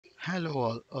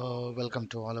Hello all, welcome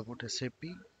to All About SAP.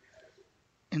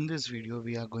 In this video,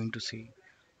 we are going to see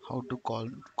how to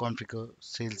configure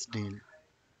sales deal,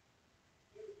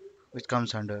 which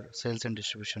comes under sales and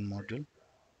distribution module.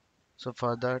 So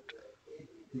for that,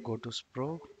 go to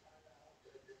Spro,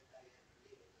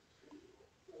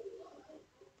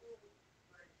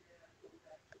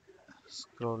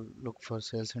 scroll, look for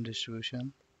sales and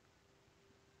distribution,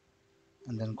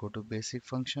 and then go to basic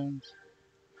functions,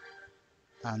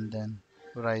 and then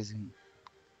pricing.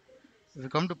 If we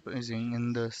come to pricing,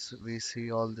 in this we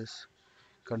see all this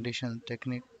condition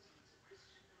technique,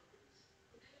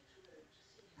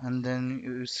 and then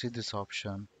you see this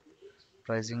option,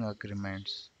 pricing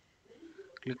agreements.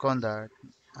 Click on that,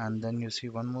 and then you see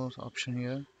one more option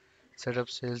here, set up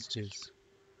sales deals.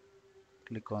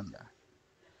 Click on that.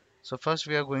 So first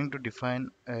we are going to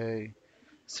define a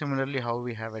similarly how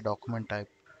we have a document type.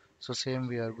 So same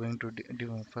we are going to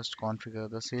first configure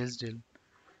the sales deal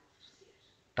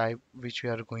type which we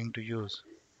are going to use.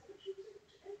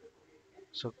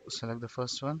 So select the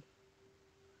first one.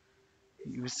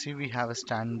 You see we have a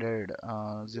standard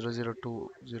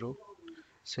 0020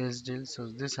 sales deal. So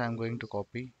this I am going to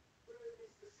copy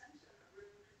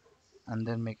and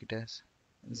then make it as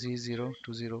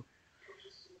Z020,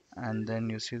 and then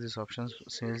you see this options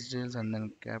sales deals and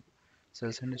then cap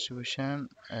sales and distribution.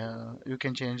 You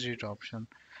can change it option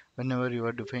whenever you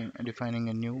are defining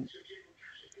a new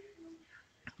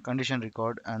condition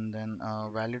record, and then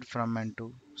valid from and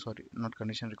to, sorry, not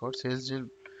condition record, sales deal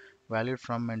valid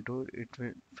from and to, it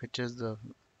will fetches the,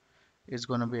 it's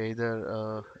going to be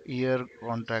either year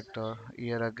contract or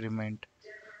year agreement.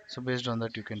 So based on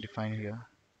that you can define here,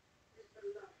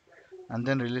 and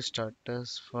then release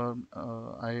status for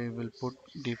I will put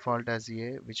default as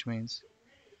a, which means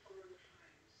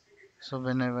so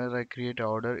whenever I create an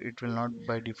order, it will not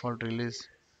by default release.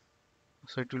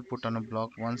 So it will put on a block.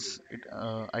 Once it,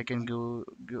 I can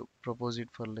propose it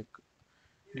for like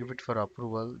give it for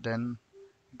approval, then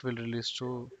it will release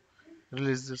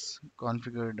this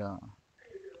configured,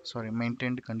 sorry,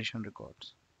 maintained condition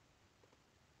records.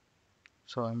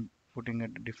 So I'm putting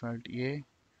it default A,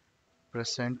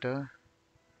 press enter,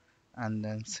 and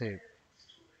then save.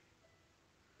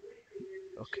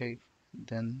 Okay,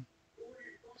 then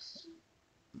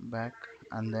back,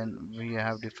 and then we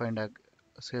have defined a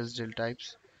sales deal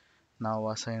types. Now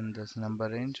assign this number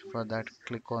range. For that,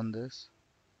 click on this,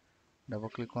 double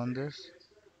click on this,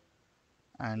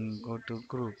 and go to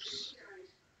groups,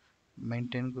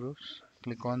 maintain groups.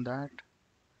 Click on that,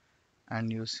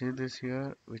 and you see this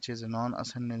here, which is a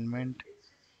non-assigned element.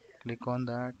 Click on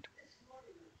that,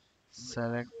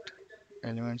 select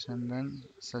elements, and then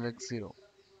select 0,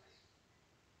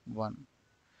 1.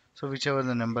 So whichever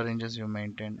the number ranges you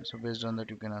maintain. So based on that,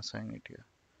 you can assign it here.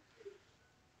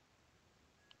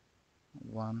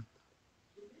 1.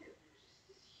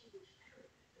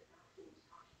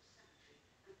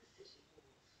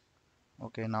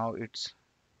 Okay, now it's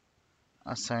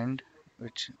assigned,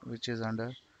 which is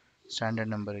under standard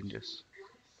number ranges.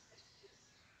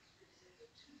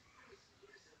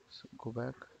 So go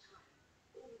back.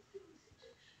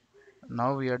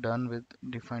 Now we are done with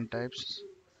defined types.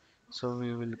 So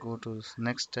we will go to this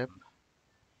next step.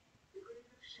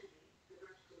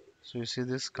 So you see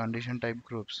this condition type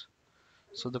groups.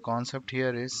 So the concept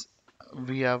here is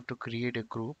we have to create a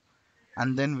group,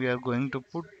 and then we are going to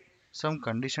put some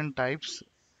condition types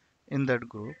in that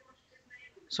group.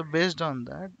 So based on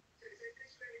that,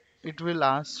 it will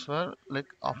ask for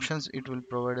like options, it will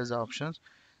provide us options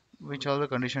which all the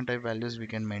condition type values we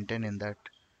can maintain in that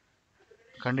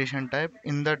condition type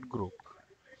in that group.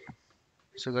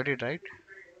 So got it right?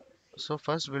 So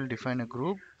first we'll define a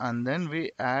group, and then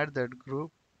we add that group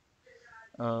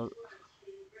uh,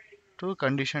 to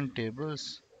condition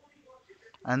tables,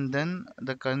 and then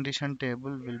the condition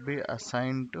table will be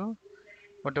assigned to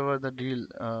whatever the deal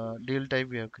type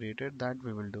we have created, that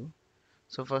we will do.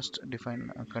 So first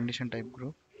define a condition type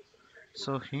group.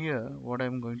 So here what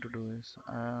I'm going to do is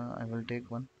I will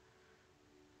take one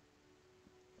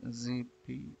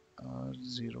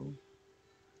ZPR0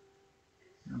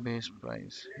 base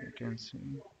price, you can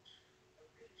see,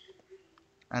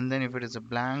 and then if it is a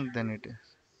blank, then it is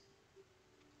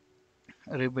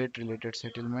rebate related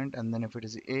settlement, and then if it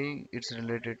is A, it's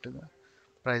related to the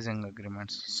pricing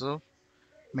agreements. So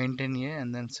maintain A,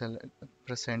 and then select,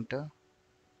 press enter,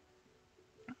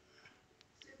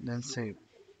 then save.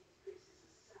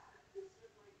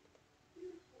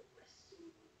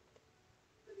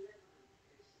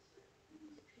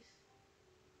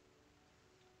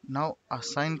 Now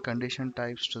assign condition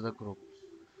types to the group.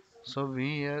 So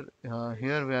we here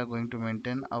we are going to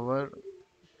maintain our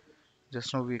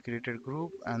Just now we created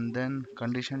group and then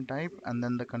condition type and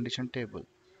then the condition table.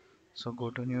 So go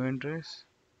to new entries.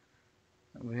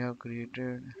 We have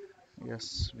created,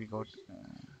 yes, we got,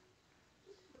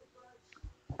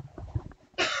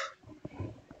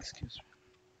 excuse me.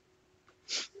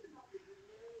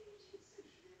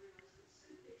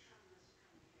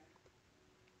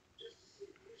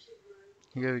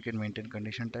 Here we can maintain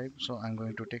condition type. So I'm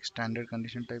going to take standard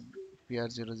condition type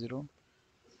PR00.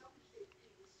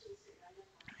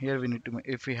 Here we need to,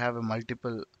 if we have a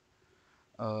multiple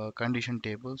condition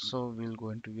table, so we'll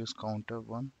going to use counter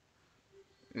one,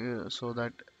 so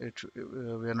that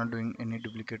we are not doing any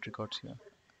duplicate records here.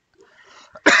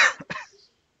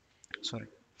 Sorry.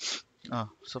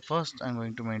 So first I'm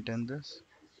going to maintain this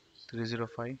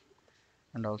 305,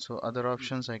 and also other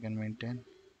options I can maintain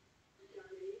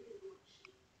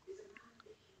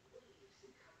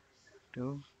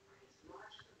to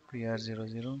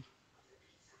PR00,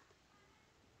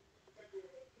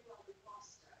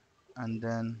 and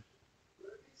then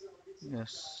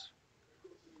yes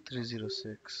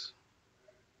 306.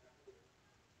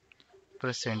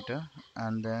 Press enter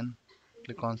and then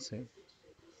click on save.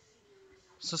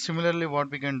 So similarly,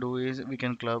 what we can do is we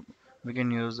can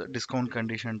use discount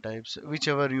condition types,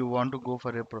 whichever you want to go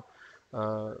for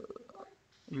uh,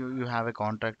 you have a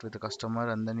contract with the customer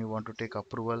and then you want to take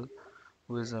approval,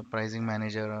 who is a pricing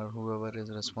manager or whoever is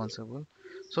responsible.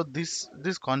 So this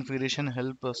configuration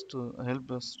help us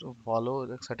to follow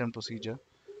a certain procedure.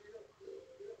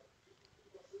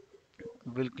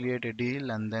 We'll create a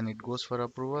deal and then it goes for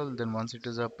approval. Then once it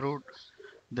is approved,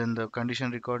 then the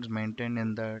condition records maintained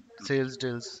in the sales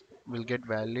deals will get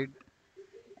valid,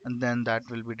 and then that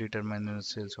will be determined in the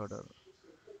sales order.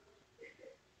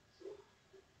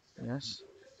 Yes,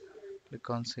 click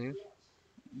on save,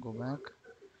 go back,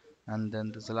 and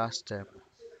then there's the last step,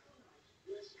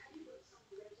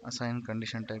 assign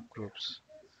condition type groups.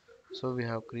 So we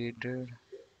have created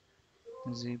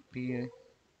ZPA,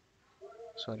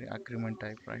 sorry, agreement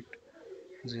type, right?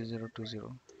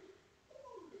 Z020.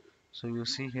 So you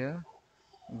see here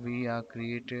we are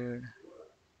created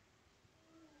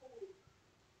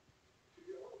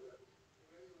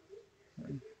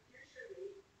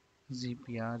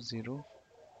ZPR0,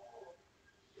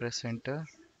 press enter,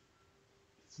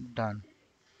 done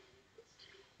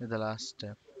with the last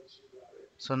step.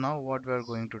 So now what we are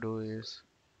going to do is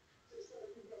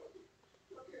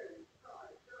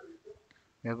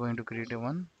we are going to create a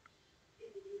one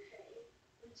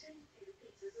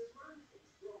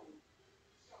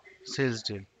sales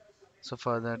deal. So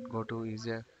for that, go to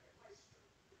easy,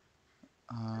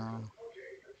 uh,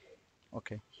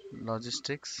 okay,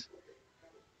 logistics,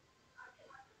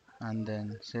 and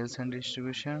then sales and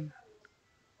distribution,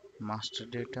 master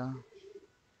data.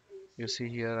 You see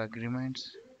here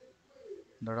agreements,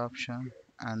 that option,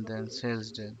 and then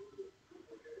sales deal.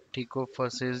 T code for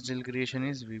sales deal creation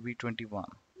is VB21.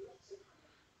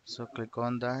 So click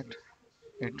on that.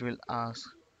 It will ask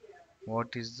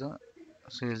what is the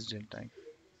sales deal type.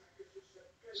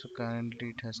 So currently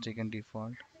it has taken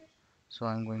default. So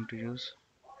I'm going to use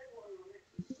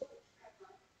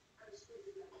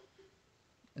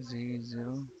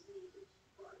Z020.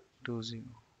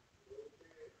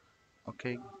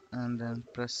 Okay, and then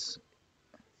press,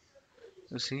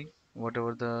 you see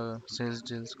whatever the sales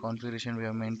deals configuration we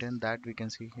have maintained, that we can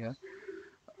see here.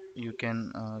 You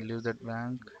can leave that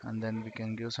blank and then we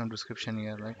can give some description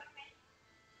here like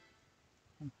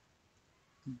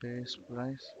base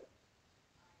price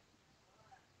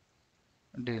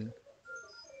deal,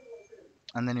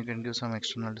 and then you can give some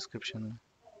external description,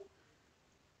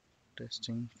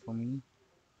 testing for me,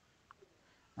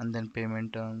 and then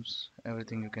payment terms,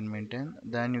 everything you can maintain.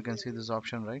 Then you can see this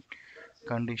option, right?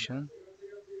 Condition,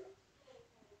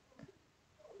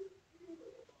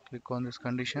 click on these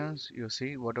conditions. You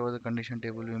see whatever the condition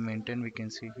table we maintain, we can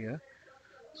see here.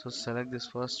 So select this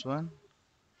first one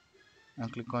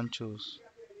and click on choose.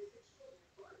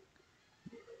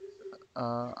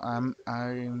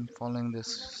 I'm following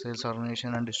this sales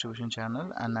organization and distribution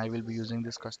channel, and I will be using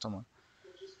this customer.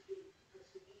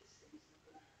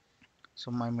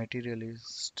 So my material is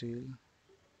steel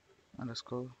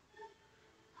underscore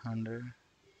 100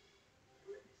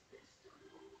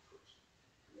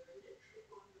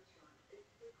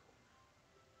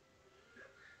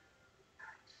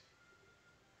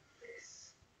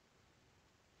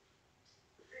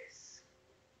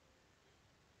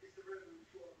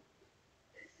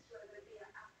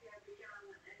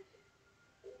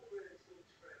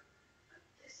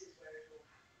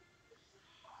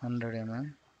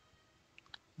 mm,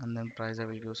 and then price I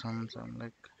will give some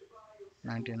like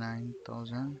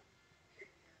 99,000,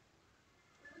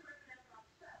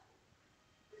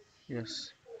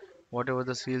 Yes. Whatever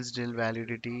the sales deal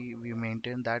validity we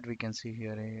maintain, that we can see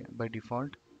here by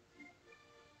default.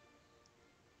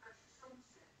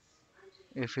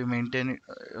 If we maintain it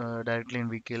directly in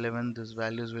week 11, these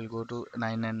values will go to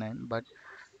 999. But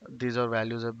these are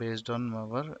values are based on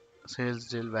our sales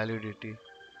deal validity.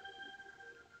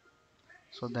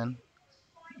 So then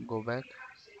go back.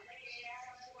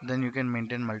 Then you can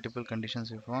maintain multiple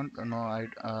conditions if you want. No,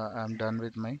 I'm done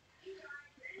with my.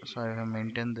 So I have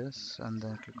maintained this and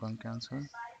then click on cancel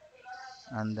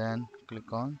and then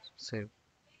click on save.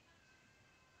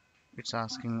 It's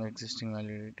asking existing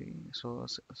validity. So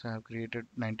I have created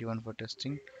 91 for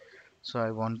testing. So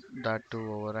I want that to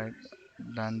override.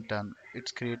 Then done.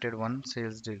 It's created one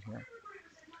sales deal here.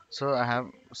 So I have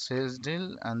sales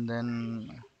deal and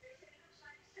then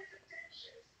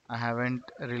I haven't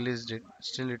released it.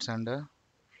 Still it's under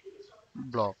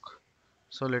block.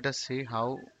 So let us see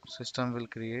how system will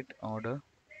create order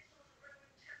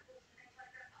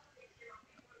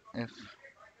if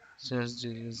sales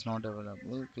deal is not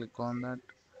available. Click on that.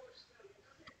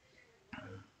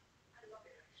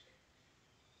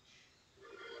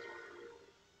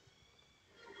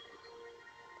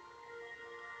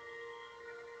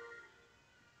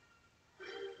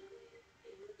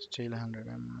 Still 100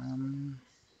 mm.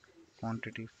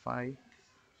 Quantity 5.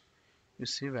 You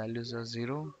see values are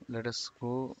 0. Let us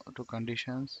go to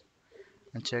conditions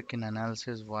and check in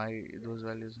analysis why those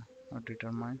values are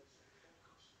determined.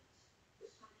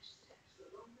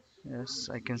 Yes,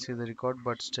 I can see the record,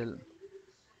 but still,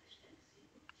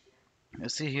 you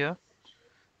see here,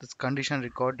 this condition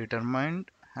record determined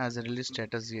has a release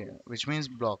status here, which means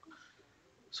block.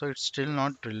 So it's still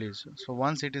not released. So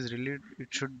once it is released, it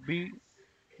should be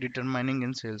determining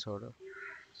in sales order.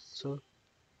 So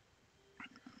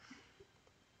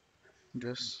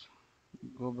just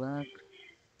go back,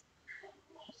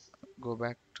 go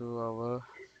back to our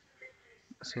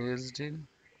sales deal.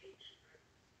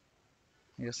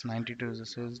 Yes, 92 is a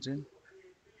sales deal.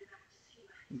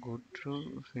 Go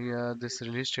to here. This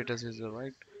release status is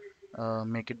right.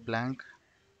 Make it blank.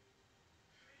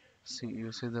 See,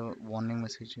 you see the warning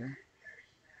message here.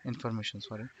 Information,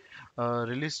 sorry.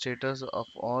 Release status of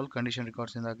all condition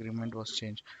records in the agreement was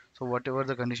changed. So whatever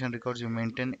the condition records you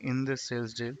maintain in this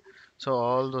sales deal, so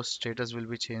all those status will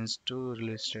be changed to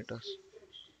release status.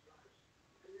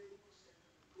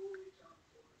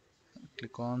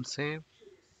 Click on save.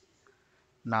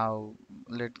 Now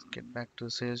let's get back to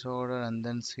sales order and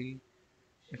then see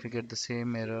if we get the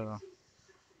same error.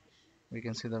 We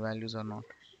can see the values or not.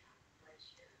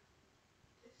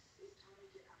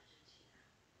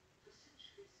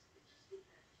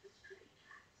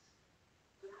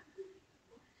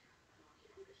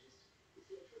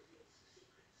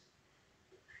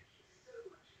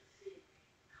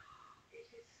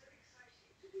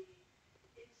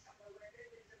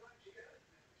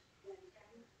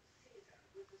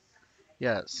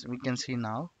 Yes, we can see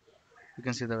now. We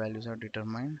can see the values are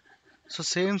determined. So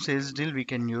same sales deal we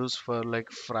can use for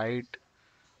like freight.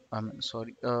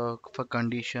 Sorry, for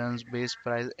conditions, base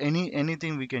price,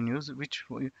 anything we can use which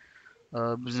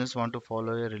business want to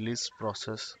follow a release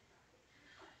process.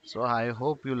 So I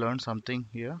hope you learned something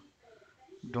here.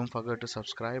 Don't forget to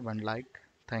subscribe and like.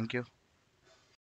 Thank you.